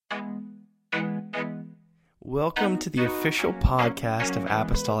Welcome to the official podcast of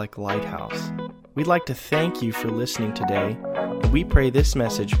Apostolic Lighthouse. We'd like to thank you for listening today, and we pray this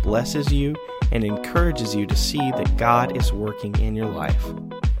message blesses you and encourages you to see that God is working in your life.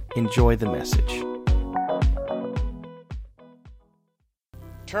 Enjoy the message.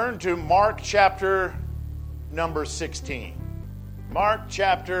 Turn to Mark chapter number 16. Mark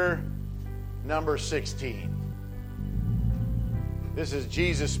chapter number 16. This is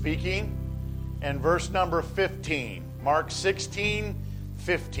Jesus speaking. And verse number 15, Mark 16,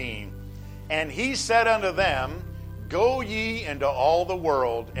 15. And he said unto them, Go ye into all the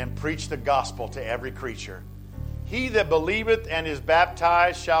world, and preach the gospel to every creature. He that believeth and is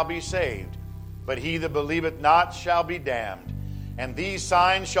baptized shall be saved, but he that believeth not shall be damned. And these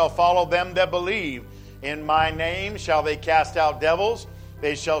signs shall follow them that believe. In my name shall they cast out devils,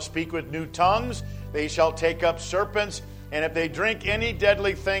 they shall speak with new tongues, they shall take up serpents, and if they drink any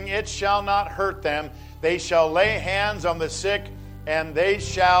deadly thing, it shall not hurt them. They shall lay hands on the sick, and they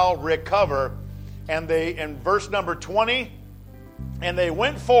shall recover. And they, in verse number 20, and they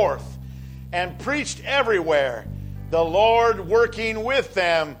went forth and preached everywhere, the Lord working with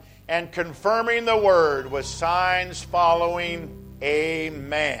them and confirming the word with signs following.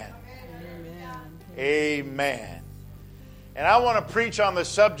 Amen. Amen. Amen. And I want to preach on the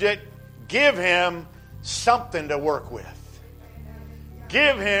subject, give him something to work with.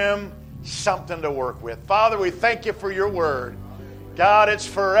 Give him something to work with. Father, we thank you for your word. God, it's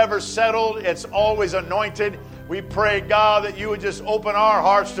forever settled. It's always anointed. We pray, God, that you would just open our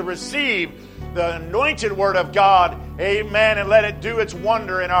hearts to receive the anointed word of God. Amen. And let it do its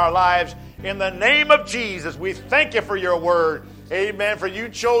wonder in our lives. In the name of Jesus, we thank you for your word. Amen. For you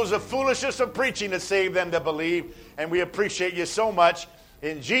chose the foolishness of preaching to save them that believe. And we appreciate you so much.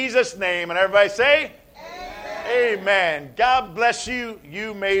 In Jesus' name. And everybody say, Amen. God bless you.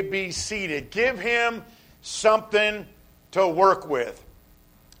 You may be seated. Give him something to work with.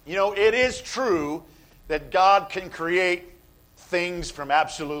 You know, it is true that God can create things from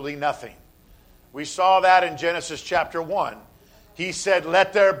absolutely nothing. We saw that in Genesis chapter 1. He said,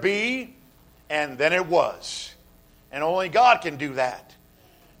 let there be, and then it was. And only God can do that.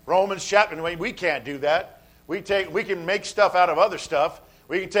 Romans chapter, we can't do that. We can make stuff out of other stuff.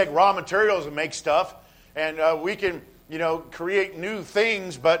 We can take raw materials and make stuff. And we can, create new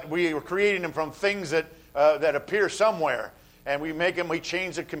things, but we are creating them from things that appear somewhere. And we make them, we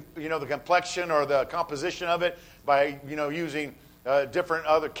change the complexion or the composition of it by, using different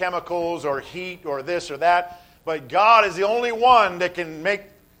other chemicals or heat or this or that. But God is the only one that can make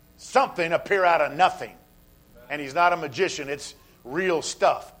something appear out of nothing. And he's not a magician. It's real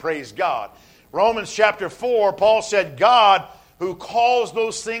stuff. Praise God. Romans chapter 4, Paul said, God who calls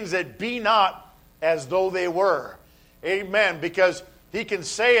those things that be not as though they were. Amen. Because he can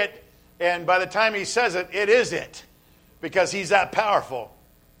say it, and by the time he says it, it is it. Because he's that powerful.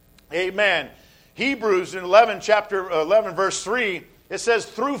 Amen. Hebrews in chapter 11, verse 3, it says,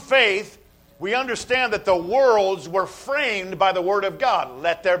 through faith, we understand that the worlds were framed by the word of God.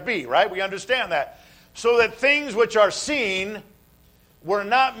 Let there be, right? We understand that. So that things which are seen were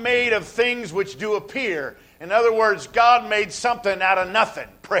not made of things which do appear. In other words, God made something out of nothing.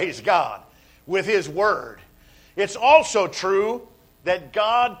 Praise God. With his word. It's also true that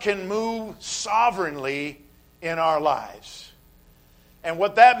God can move sovereignly in our lives. And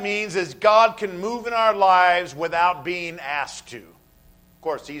what that means is God can move in our lives without being asked to. Of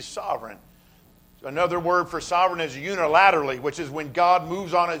course, he's sovereign. Another word for sovereign is unilaterally, which is when God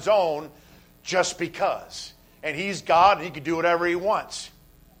moves on his own just because. And he's God and he can do whatever he wants.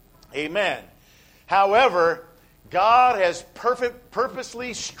 Amen. However, God has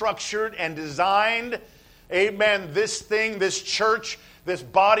purposely structured and designed, amen, this thing, this church, this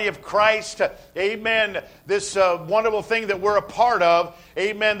body of Christ, amen, this wonderful thing that we're a part of,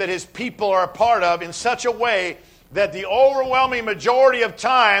 amen, that his people are a part of in such a way that the overwhelming majority of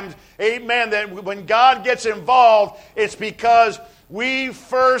times, amen, that when God gets involved, it's because we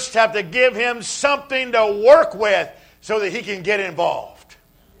first have to give him something to work with so that he can get involved.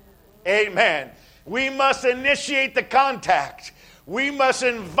 Amen. We must initiate the contact. We must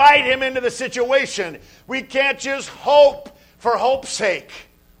invite him into the situation. We can't just hope for hope's sake.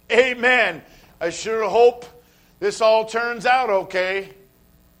 Amen. I sure hope this all turns out okay.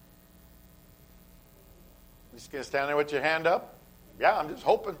 Just going to stand there with your hand up? Yeah, I'm just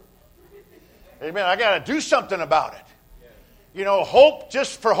hoping. Amen. I got to do something about it. Hope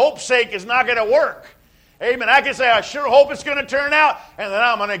just for hope's sake is not going to work. Amen. I can say, I sure hope it's going to turn out. And then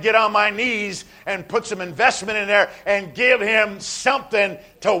I'm going to get on my knees and put some investment in there and give him something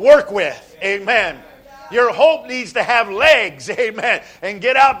to work with. Amen. Your hope needs to have legs, amen, and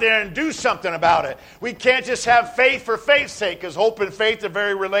get out there and do something about it. We can't just have faith for faith's sake, because hope and faith are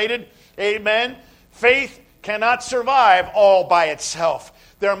very related, amen. Faith cannot survive all by itself.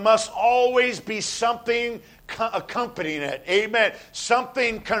 There must always be something accompanying it, amen,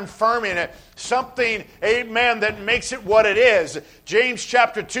 something confirming it, something, amen, that makes it what it is. James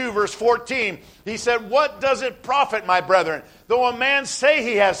chapter 2, verse 14, he said, what does it profit, my brethren, though a man say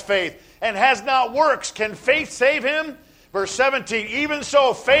he has faith, and has not works, can faith save him? Verse 17, even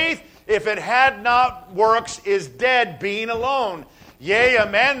so faith, if it had not works, is dead, being alone. Yea, a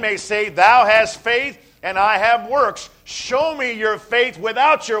man may say, thou hast faith, and I have works. Show me your faith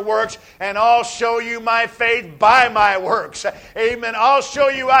without your works, and I'll show you my faith by my works. Amen. I'll show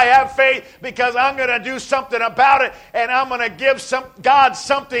you I have faith because I'm going to do something about it, and I'm going to give God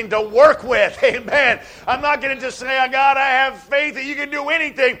something to work with. Amen. I'm not going to just say, oh, God, I have faith that you can do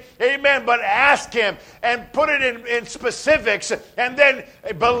anything. Amen. But ask Him and put it in specifics, and then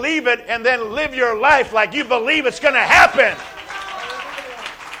believe it, and then live your life like you believe it's going to happen.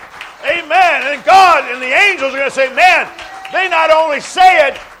 Amen. And God and the angels are going to say, man, they not only say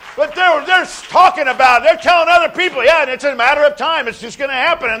it, but they're talking about it. They're telling other people, yeah, and it's a matter of time. It's just going to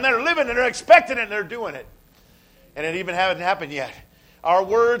happen. And they're living and they're expecting it and they're doing it. And it even hasn't happened yet. Our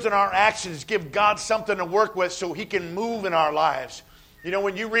words and our actions give God something to work with so He can move in our lives. You know,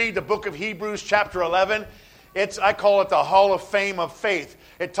 when you read the book of Hebrews chapter 11, I call it the Hall of Fame of faith.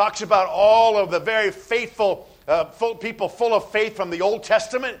 It talks about all of the very faithful people full of faith from the Old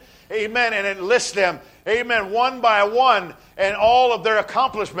Testament. Amen. And it lists them, amen, one by one, and all of their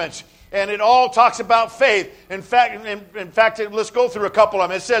accomplishments. And it all talks about faith. In fact, let's go through a couple of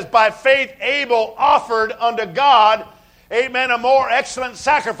them. It says, by faith Abel offered unto God, amen, a more excellent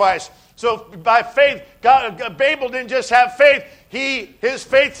sacrifice. So by faith, Abel didn't just have faith. His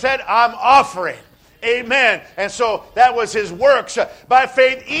faith said, I'm offering. Amen. And so that was his works. By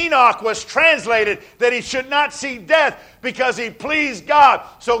faith, Enoch was translated that he should not see death because he pleased God.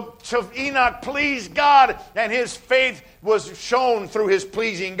 So Enoch pleased God, and his faith was shown through his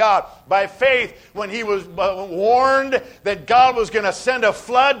pleasing God. By faith, when he was warned that God was going to send a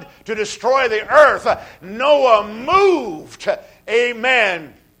flood to destroy the earth, Noah moved.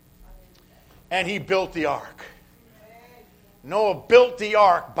 Amen. And he built the ark. Noah built the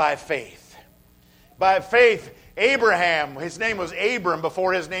ark by faith. By faith, Abraham, his name was Abram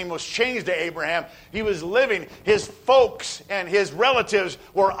before his name was changed to Abraham. He was living, his folks and his relatives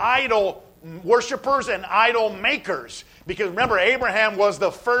were idol worshipers and idol makers. Because remember, Abraham was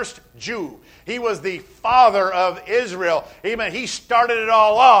the first Jew. He was the father of Israel. Amen. He started it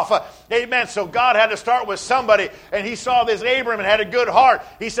all off. Amen. So God had to start with somebody. And he saw this Abram and had a good heart.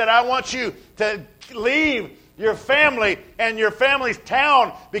 He said, I want you to leave your family and your family's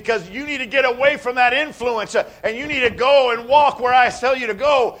town because you need to get away from that influence and you need to go and walk where I tell you to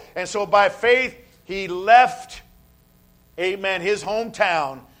go. And so by faith, he left, amen, his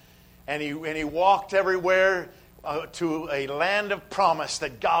hometown and he walked everywhere to a land of promise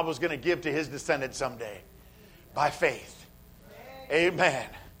that God was going to give to his descendants someday. By faith. Amen.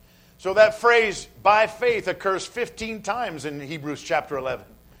 So that phrase, by faith, occurs 15 times in Hebrews chapter 11.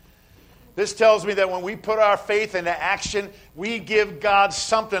 This tells me that when we put our faith into action, we give God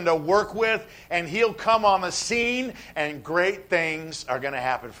something to work with, and He'll come on the scene, and great things are going to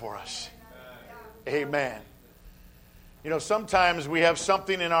happen for us. Amen. You know, sometimes we have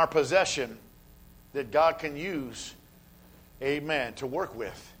something in our possession that God can use, amen, to work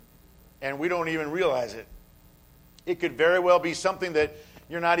with, and we don't even realize it. It could very well be something that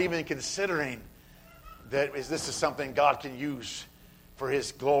you're not even considering that this is something God can use for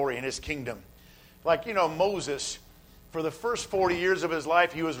His glory and His kingdom. Like, you know, Moses, for the first 40 years of his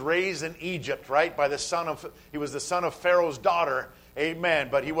life, he was raised in Egypt, right? He was the son of Pharaoh's daughter. Amen.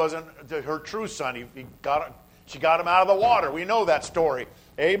 But he wasn't her true son. She got him out of the water. We know that story.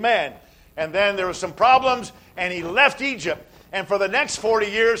 Amen. And then there were some problems, and he left Egypt. And for the next 40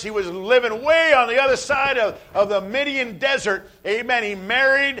 years, he was living way on the other side of the Midian desert. Amen. He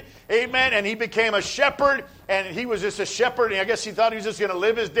married. Amen. And he became a shepherd. And he was just a shepherd. And I guess he thought he was just going to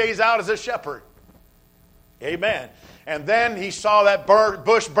live his days out as a shepherd. Amen. And then he saw that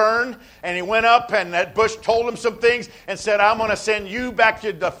bush burn. And he went up and that bush told him some things and said, I'm going to send you back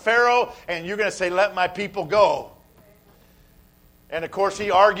to the Pharaoh. And you're going to say, let my people go. And of course,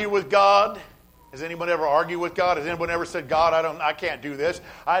 he argued with God. Has anyone ever argued with God? Has anyone ever said, God, I can't do this.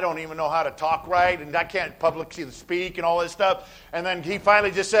 I don't even know how to talk right, and I can't publicly speak and all this stuff. And then he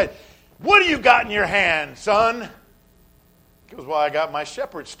finally just said, what do you got in your hand, son? He goes, well, I got my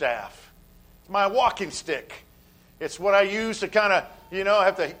shepherd's staff. It's my walking stick. It's what I use to kind of,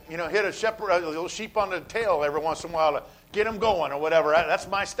 have to, hit a little sheep on the tail every once in a while to get them going or whatever. That's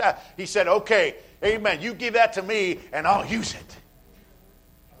my style. He said, okay, amen, you give that to me and I'll use it.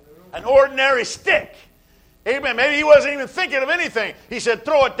 An ordinary stick. Amen. Maybe he wasn't even thinking of anything. He said,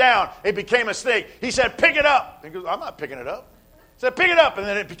 throw it down. It became a snake. He said, pick it up. He goes, I'm not picking it up. He said, pick it up. And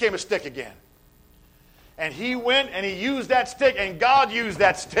then it became a stick again. And he went and he used that stick, and God used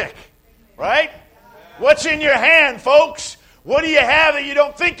that stick. Right? What's in your hand, folks? What do you have that you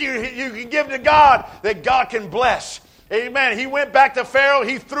don't think you can give to God that God can bless? Amen. He went back to Pharaoh.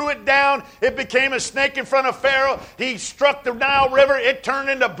 He threw it down. It became a snake in front of Pharaoh. He struck the Nile River. It turned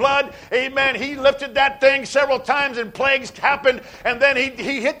into blood. Amen. He lifted that thing several times and plagues happened. And then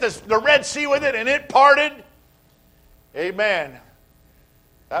he hit the Red Sea with it and it parted. Amen.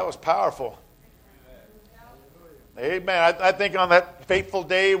 That was powerful. Amen. I think on that fateful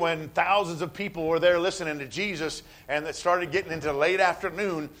day when thousands of people were there listening to Jesus and it started getting into late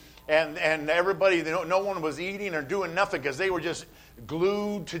afternoon, and everybody, no one was eating or doing nothing because they were just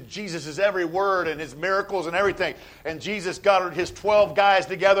glued to Jesus' every word and his miracles and everything. And Jesus got his 12 guys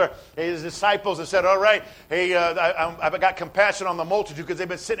together, his disciples, and said, all right, hey, I've got compassion on the multitude because they've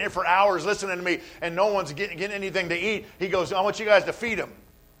been sitting here for hours listening to me and no one's getting anything to eat. He goes, I want you guys to feed them.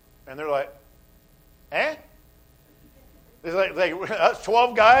 And they're like, eh? It's like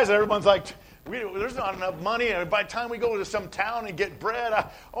 12 guys, and everyone's like, there's not enough money, and by the time we go to some town and get bread,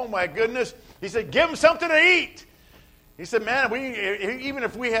 oh my goodness. He said, give them something to eat. He said, man, even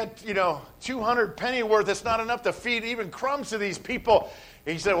if we had, 200 pennyworth, it's not enough to feed even crumbs to these people.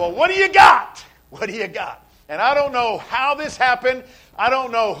 He said, well, what do you got? What do you got? And I don't know how this happened. I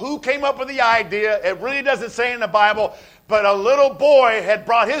don't know who came up with the idea. It really doesn't say in the Bible, but a little boy had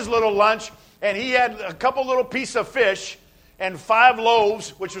brought his little lunch, and he had a couple little pieces of fish and 5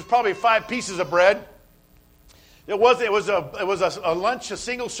 loaves, which was probably 5 pieces of bread. It was a lunch, a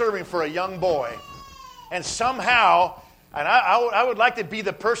single serving for a young boy. And somehow, and I would like to be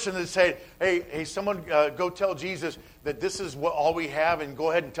the person that say, hey, someone go tell Jesus that this is all we have, and go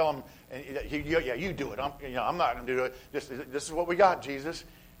ahead and tell him, yeah, you do it. I'm not going to do it. This is what we got, Jesus.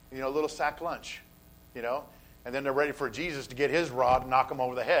 A little sack lunch, And then they're ready for Jesus to get his rod and knock him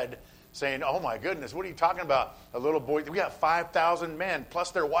over the head, saying, oh my goodness, what are you talking about? A little boy, we got 5,000 men,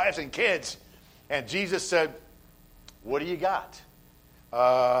 plus their wives and kids. And Jesus said, what do you got?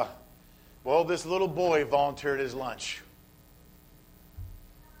 Well, this little boy volunteered his lunch.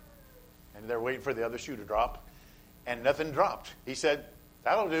 And they're waiting for the other shoe to drop. And nothing dropped. He said,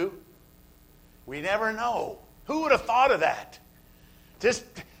 that'll do. We never know. Who would have thought of that? Just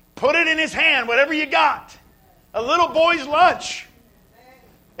put it in his hand, whatever you got. A little boy's lunch.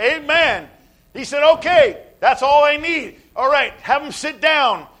 Amen. He said, okay, that's all I need. All right, have them sit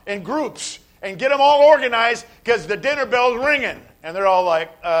down in groups and get them all organized because the dinner bell's ringing. And they're all like,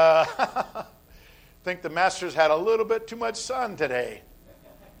 think the master's had a little bit too much sun today.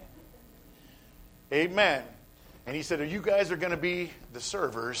 Amen. And he said, you guys are going to be the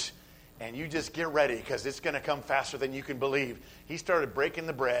servers, and you just get ready because it's going to come faster than you can believe. He started breaking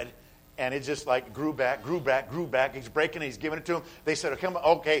the bread. And it just like grew back. He's breaking it. He's giving it to them. They said,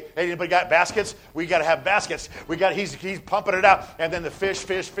 okay, hey, anybody got baskets? We got to have baskets. He's pumping it out. And then the fish.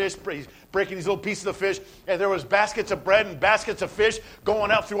 He's breaking these little pieces of fish. And there was baskets of bread and baskets of fish going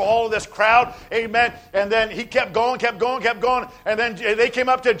out through all of this crowd. Amen. And then he kept going. And then they came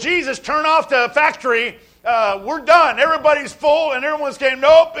up to Jesus, turn off the factory. We're done. Everybody's full. And everyone's saying,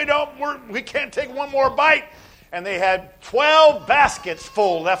 nope, we can't take one more bite. And they had 12 baskets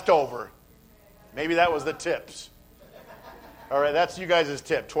full left over. Maybe that was the tips. All right, that's you guys'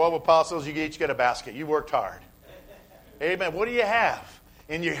 tip. 12 apostles, you each get a basket. You worked hard. Amen. What do you have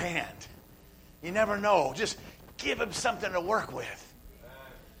in your hand? You never know. Just give him something to work with.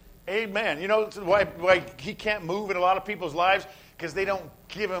 Amen. You know why he can't move in a lot of people's lives? Because they don't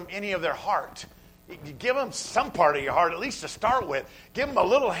give him any of their heart. You give them some part of your heart, at least to start with. Give them a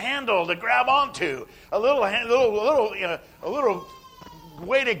little handle to grab onto, a little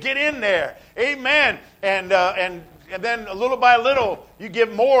way to get in there. Amen. And then little by little, you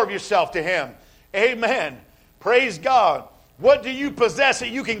give more of yourself to him. Amen. Praise God. What do you possess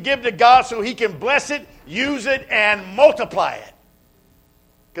that you can give to God so he can bless it, use it, and multiply it?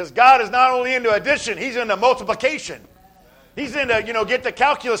 Because God is not only into addition, he's into multiplication. He's into, get the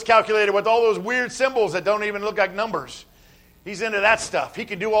calculus calculator with all those weird symbols that don't even look like numbers. He's into that stuff. He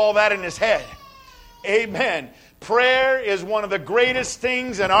can do all that in his head. Amen. Prayer is one of the greatest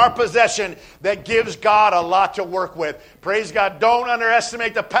things in our possession that gives God a lot to work with. Praise God. Don't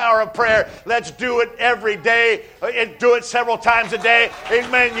underestimate the power of prayer. Let's do it every day. Do it several times a day.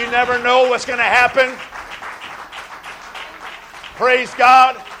 Amen. You never know what's going to happen. Praise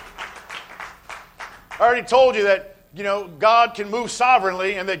God. I already told you that, God can move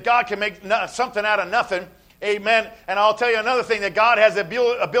sovereignly and that God can make something out of nothing. Amen. And I'll tell you another thing that God has the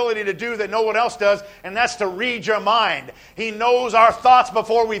ability to do that no one else does, and that's to read your mind. He knows our thoughts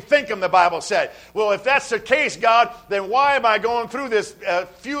before we think them, the Bible said. Well, if that's the case, God, then why am I going through this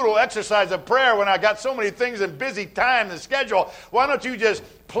futile exercise of prayer when I got so many things in busy time and schedule? Why don't you just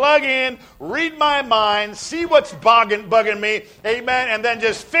plug in, read my mind, see what's bugging me, amen, and then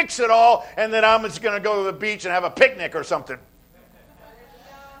just fix it all, and then I'm just going to go to the beach and have a picnic or something.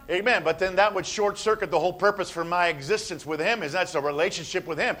 Amen. But then that would short-circuit the whole purpose for my existence with Him, is that's a relationship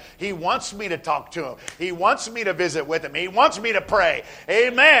with Him. He wants me to talk to Him. He wants me to visit with Him. He wants me to pray.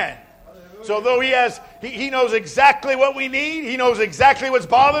 Amen. So though He knows exactly what we need. He knows exactly what's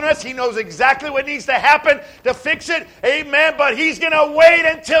bothering us. He knows exactly what needs to happen to fix it. Amen. But He's going to wait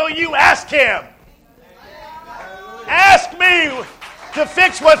until you ask Him. Ask me to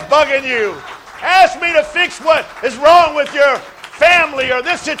fix what's bugging you. Ask me to fix what is wrong with your family or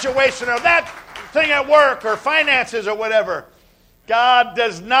this situation or that thing at work or finances or whatever. God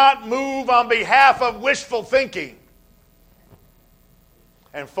does not move on behalf of wishful thinking.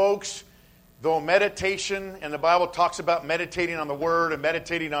 And folks, though meditation, and the Bible talks about meditating on the Word and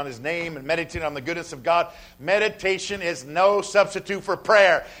meditating on His name and meditating on the goodness of God, meditation is no substitute for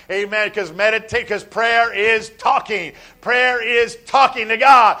prayer. Amen. Because prayer is talking. Prayer is talking to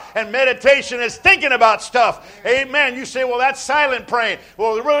God. And meditation is thinking about stuff. Amen. You say, well, that's silent praying.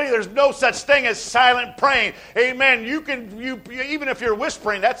 Well, really, there's no such thing as silent praying. Amen. Even if you're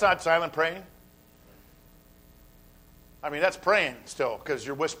whispering, that's not silent praying. I mean, that's praying still because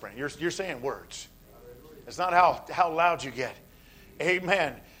you're whispering. You're saying words. It's not how loud you get.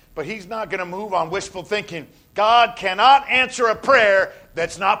 Amen. But He's not going to move on wishful thinking. God cannot answer a prayer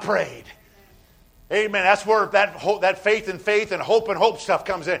that's not prayed. Amen. That's where that faith and hope stuff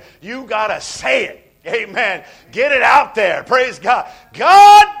comes in. You got to say it. Amen. Get it out there. Praise God.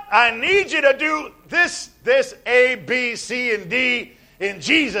 God, I need you to do this, A, B, C, and D in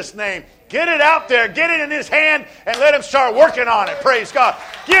Jesus' name. Get it out there. Get it in His hand and let Him start working on it. Praise God.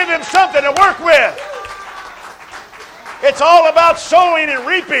 Give Him something to work with. It's all about sowing and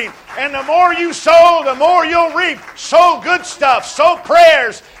reaping. And the more you sow, the more you'll reap. Sow good stuff. Sow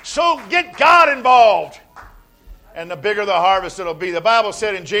prayers. Get God involved. And the bigger the harvest it'll be. The Bible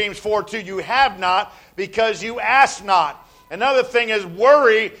said in James 4:2, you have not because you ask not. Another thing is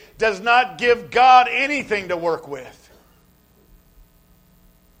worry does not give God anything to work with.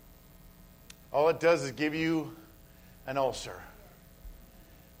 All it does is give you an ulcer.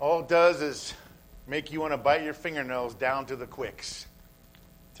 All it does is make you want to bite your fingernails down to the quicks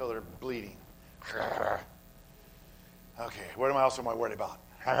until they're bleeding. Okay, what else am I worried about?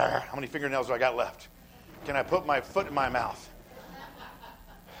 How many fingernails do I got left? Can I put my foot in my mouth?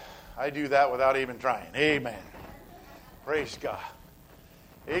 I do that without even trying. Amen. Praise God.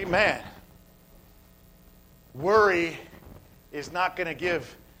 Amen. Worry is not going to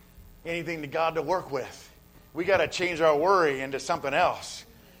give anything to God to work with. We got to change our worry into something else.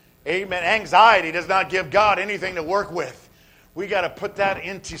 Amen. Anxiety does not give God anything to work with. We got to put that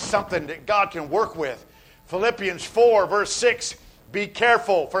into something that God can work with. Philippians 4 verse 6, be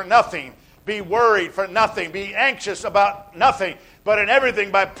careful for nothing. Be worried for nothing. Be anxious about nothing. But in everything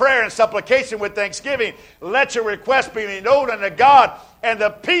by prayer and supplication with thanksgiving, let your requests be made known unto God. And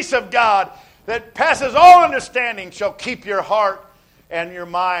the peace of God that passes all understanding shall keep your heart and your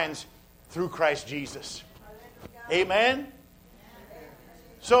minds through Christ Jesus. Amen?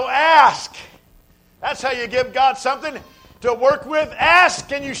 So ask. That's how you give God something to work with. Ask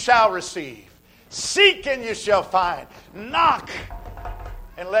and you shall receive. Seek and you shall find. Knock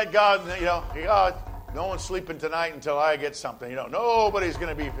and let God, no one's sleeping tonight until I get something. Nobody's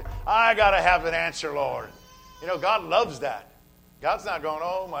going to be, I got to have an answer, Lord. God loves that. God's not going,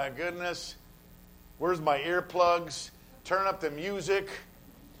 oh my goodness, where's my earplugs? Turn up the music.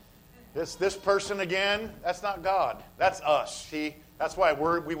 This person again, that's not God. That's us. See, that's why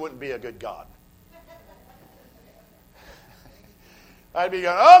we wouldn't be a good God. I'd be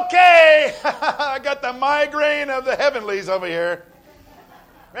going, okay, I got the migraine of the heavenlies over here.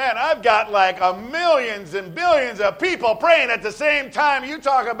 Man, I've got like millions and billions of people praying at the same time. You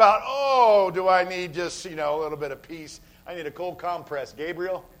talk about, do I need just, a little bit of peace? I need a cold compress.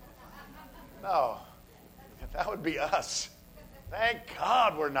 Gabriel? No, that would be us. Thank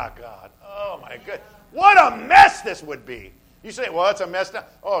God we're not God. Oh, my goodness. What a mess this would be. You say, well, it's a mess now.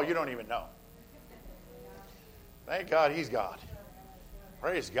 Oh, you don't even know. Thank God He's God.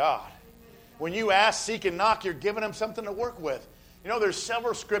 Praise God. When you ask, seek, and knock, you're giving Him something to work with. There's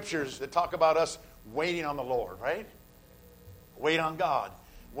several scriptures that talk about us waiting on the Lord, right? Wait on God.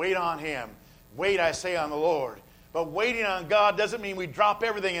 Wait on Him. Wait, I say, on the Lord. But waiting on God doesn't mean we drop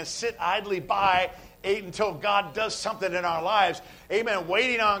everything and sit idly by until God does something in our lives. Amen.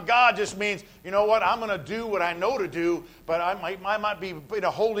 Waiting on God just means, you know what, I'm going to do what I know to do, but I might be in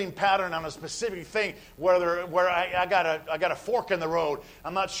a holding pattern on a specific thing where I got a fork in the road.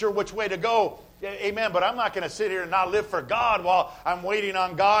 I'm not sure which way to go. Amen. But I'm not going to sit here and not live for God while I'm waiting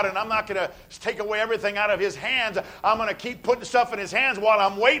on God, and I'm not going to take away everything out of His hands. I'm going to keep putting stuff in His hands while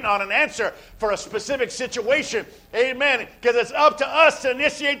I'm waiting on an answer for a specific situation. Amen. Because it's up to us to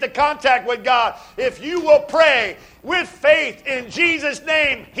initiate the contact with God. If you will pray with faith in Jesus'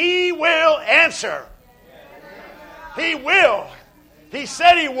 name, He will answer. He will. He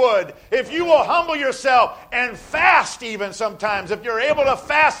said He would. If you will humble yourself and fast even sometimes, if you're able to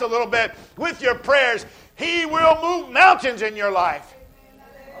fast a little bit with your prayers, He will move mountains in your life.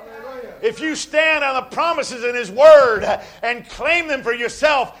 If you stand on the promises in His Word and claim them for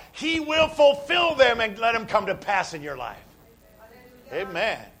yourself, He will fulfill them and let them come to pass in your life.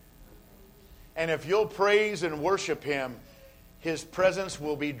 Amen. And if you'll praise and worship Him, His presence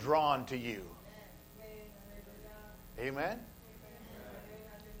will be drawn to you. Amen.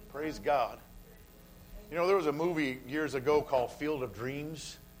 Praise God. You know, there was a movie years ago called Field of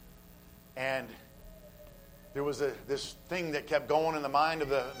Dreams. And there was this thing that kept going in the mind of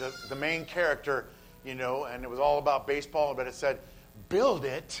the main character, you know, and it was all about baseball, but it said, build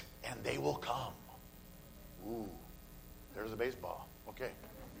it and they will come. Ooh, there's a baseball. Okay.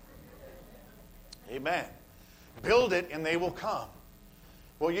 Amen. Build it and they will come.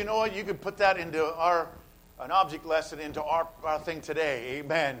 Well, you know what? You could put that into an object lesson into our thing today.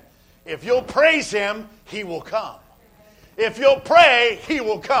 Amen. If you'll praise Him, He will come. If you'll pray, He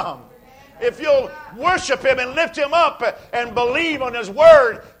will come. If you'll worship Him and lift Him up and believe on His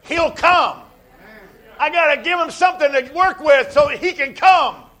Word, He'll come. I got to give Him something to work with so He can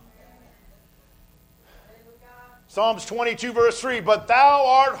come. Psalms 22 verse 3, but Thou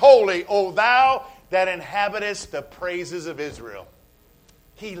art holy, O Thou that inhabitest the praises of Israel.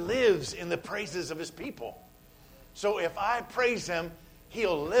 He lives in the praises of His people. So if I praise Him,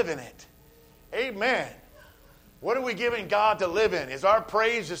 He'll live in it. Amen. What are we giving God to live in? Is our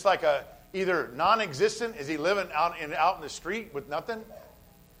praise just like either non-existent? Is He living out in the street with nothing?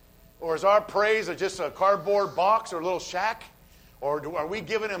 Or is our praise just a cardboard box or a little shack? Or are we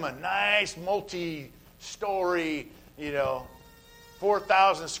giving Him a nice multi-story,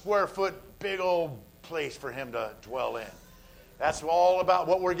 4,000 square foot big old place for Him to dwell in? That's all about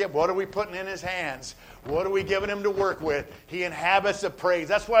what we're getting. What are we putting in His hands? What are we giving Him to work with? He inhabits the praise.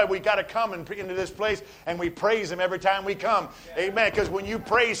 That's why we got to come into this place and we praise Him every time we come. Amen. Because when you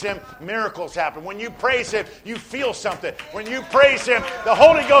praise Him, miracles happen. When you praise Him, you feel something. When you praise Him, the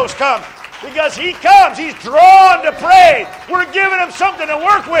Holy Ghost comes. Because He comes. He's drawn to praise. We're giving Him something to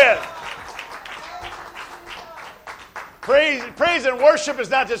work with. Praise and worship is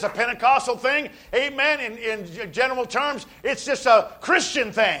not just a Pentecostal thing. Amen. In general terms, it's just a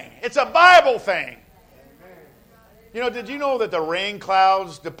Christian thing. It's a Bible thing. Did you know that the rain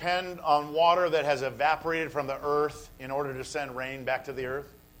clouds depend on water that has evaporated from the earth in order to send rain back to the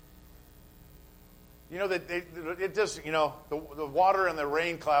earth? That it just, the water and the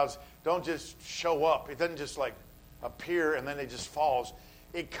rain clouds don't just show up. It doesn't just like appear and then it just falls.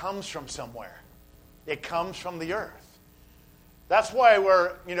 It comes from somewhere. It comes from the earth. That's why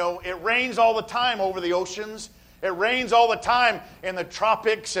it rains all the time over the oceans. It rains all the time in the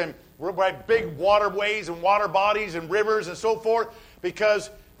tropics and by big waterways and water bodies and rivers and so forth, because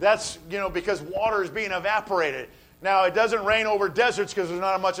because water is being evaporated. Now, it doesn't rain over deserts because there's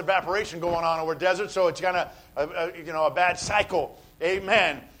not much evaporation going on over deserts, so it's kind of a bad cycle.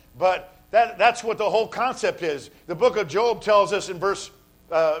 Amen. But that's what the whole concept is. The book of Job tells us in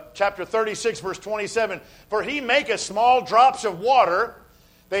chapter 36, verse 27, for He maketh small drops of water,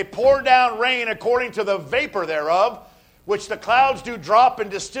 they pour down rain according to the vapor thereof, which the clouds do drop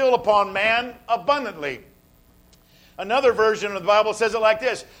and distill upon man abundantly. Another version of the Bible says it like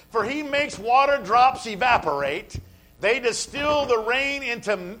this, for He makes water drops evaporate, they distill the rain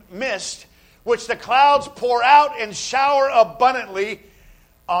into mist, which the clouds pour out and shower abundantly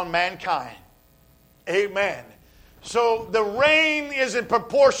on mankind. Amen. So the rain is in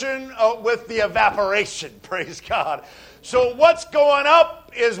proportion with the evaporation. Praise God. So what's going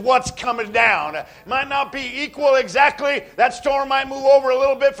up is what's coming down. It might not be equal exactly. That storm might move over a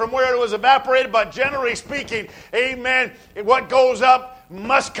little bit from where it was evaporated, but generally speaking, amen, what goes up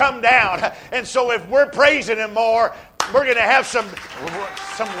must come down. And so if we're praising Him more, we're going to have some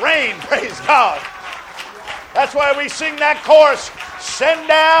rain. Praise God. That's why we sing that chorus. Send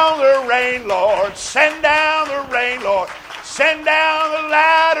down the rain, Lord. Send down the rain, Lord. Send down the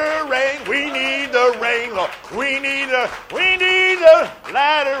latter rain. We need the rain, Lord. We need the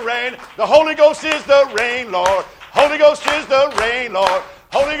latter rain. The Holy Ghost is the rain, Lord. Holy Ghost is the rain, Lord.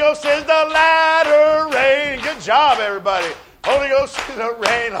 Holy Ghost is the latter rain. Good job, everybody. Holy Ghost is the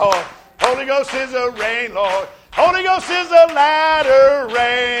rain, Lord. Holy Ghost is the rain, Lord. Holy Ghost is the latter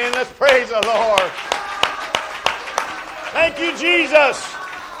rain. Let's praise the Lord. Thank you, Jesus.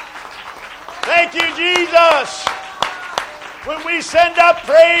 Thank you, Jesus. When we send up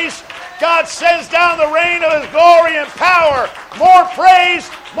praise, God sends down the rain of His glory and power. More praise,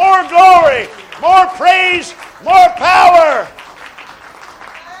 more glory. More praise, more power.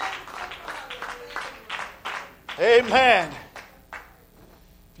 Amen.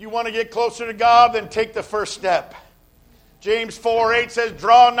 If you want to get closer to God, then take the first step. James 4:8 says,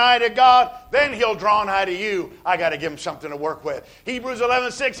 draw nigh to God, then He'll draw nigh to you. I got to give Him something to work with. Hebrews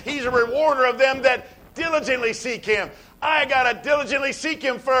 11:6, He's a rewarder of them that diligently seek Him. I got to diligently seek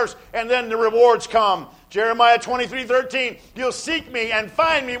Him first, and then the rewards come. Jeremiah 23:13, you'll seek me and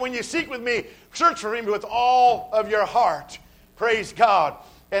find me when you seek with me. Search for me with all of your heart. Praise God.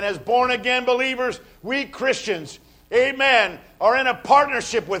 And as born-again believers, we Christians, amen, are in a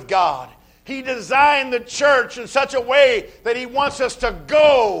partnership with God. He designed the church in such a way that He wants us to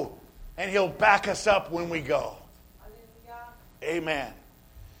go, and He'll back us up when we go. Amen.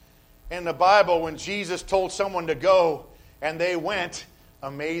 In the Bible, when Jesus told someone to go and they went,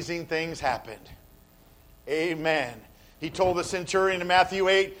 amazing things happened. Amen. He told the centurion in Matthew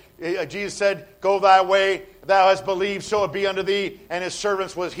 8, Jesus said, go thy way, thou hast believed, so it be unto thee. And his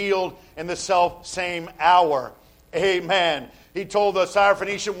servants was healed in the self same hour. Amen. He told the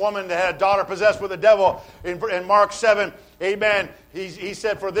Syrophoenician woman that had a daughter possessed with a devil in Mark 7. Amen. He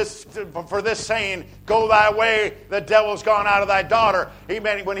said, for this saying, go thy way, the devil's gone out of thy daughter.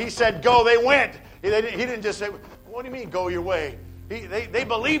 Amen. When he said go, they went. He didn't just say, what do you mean go your way? They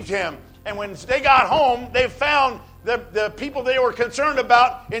believed him. And when they got home, they found the people they were concerned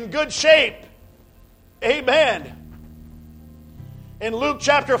about in good shape. Amen. In Luke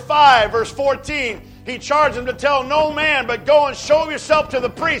chapter 5, verse 14, he charged them to tell no man, but go and show yourself to the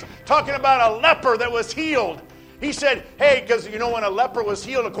priest. Talking about a leper that was healed. He said, hey, because you know when a leper was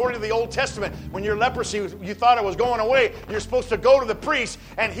healed, according to the Old Testament, when your leprosy, you thought it was going away, you're supposed to go to the priest,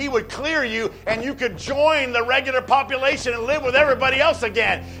 and he would clear you, and you could join the regular population and live with everybody else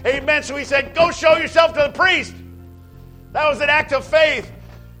again. Amen. So he said, go show yourself to the priest. That was an act of faith.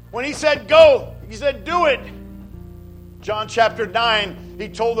 When he said go, he said do it. John chapter 9, he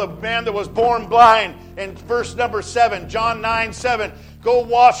told the man that was born blind in verse number 7, John 9:7, go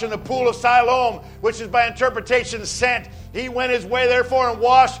wash in the pool of Siloam, which is by interpretation sent. He went his way therefore and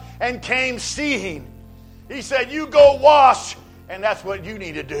washed and came seeing. He said, you go wash, and that's what you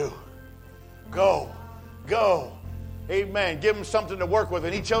need to do. Go. Amen. Give him something to work with.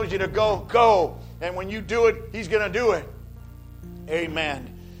 And he tells you to go. And when you do it, he's going to do it.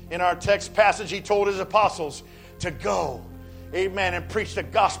 Amen. In our text passage, he told his apostles to go, amen, and preach the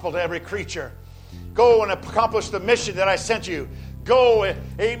gospel to every creature. Go and accomplish the mission that I sent you. Go,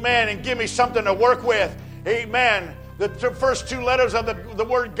 amen, and give me something to work with. Amen. The first two letters of the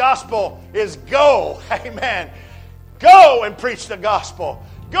word gospel is go. Amen. Go and preach the gospel.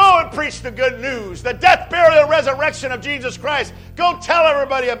 Go and preach the good news. The death, burial, and resurrection of Jesus Christ. Go tell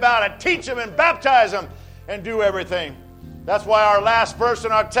everybody about it. Teach them and baptize them and do everything. That's why our last verse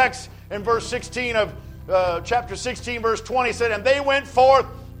in our text in verse 16 of chapter 16, verse 20 said, and they went forth,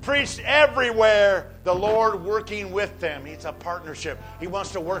 preached everywhere, the Lord working with them. It's a partnership. He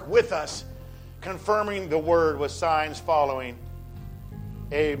wants to work with us, confirming the word with signs following.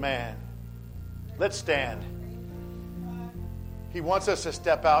 Amen. Let's stand. He wants us to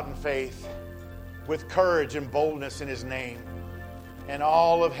step out in faith with courage and boldness in His name. And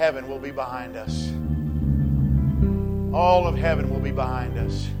all of heaven will be behind us. All of heaven will be behind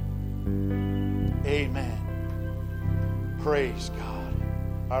us. Amen. Praise God.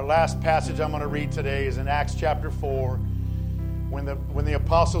 Our last passage I'm going to read today is in Acts chapter 4. When the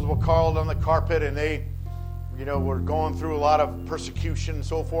apostles were called on the carpet and they, were going through a lot of persecution and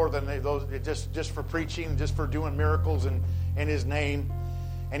so forth, and just for preaching, just for doing miracles in His name.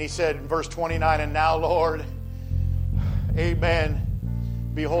 And he said in verse 29, and now, Lord,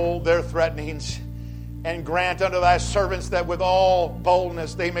 amen, behold their threatenings, and grant unto thy servants that with all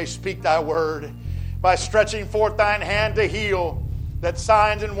boldness they may speak thy word, by stretching forth thine hand to heal, that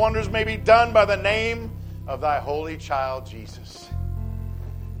signs and wonders may be done by the name of thy holy child Jesus.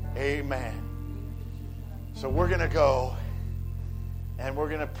 Amen. So we're going to go, and we're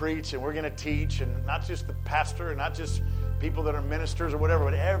going to preach, and we're going to teach, and not just the pastor, and not just people that are ministers or whatever,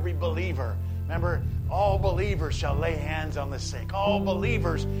 but every believer. Remember, all believers shall lay hands on the sick. All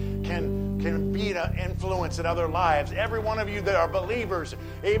believers can be an influence in other lives. Every one of you that are believers,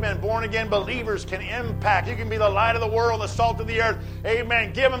 amen, born again believers can impact. You can be the light of the world, the salt of the earth.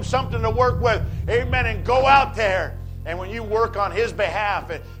 Amen. Give them something to work with. Amen. And go out there. And when you work on His behalf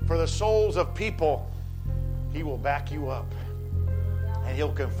for the souls of people, He will back you up. And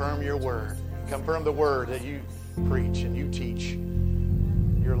He'll confirm your word. Confirm the word that you preach and you teach.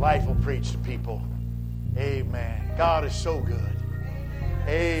 Your life will preach to people. Amen. God is so good.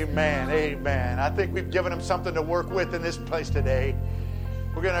 Amen. Amen. I think we've given them something to work with in this place today.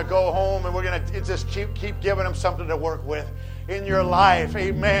 We're going to go home and we're going to just keep giving them something to work with in your life.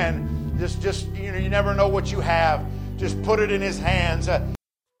 Amen. Just you never know what you have. Just put it in His hands.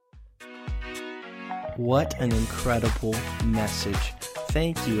 What an incredible message.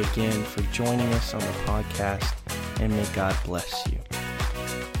 Thank you again for joining us on the podcast, and may God bless you.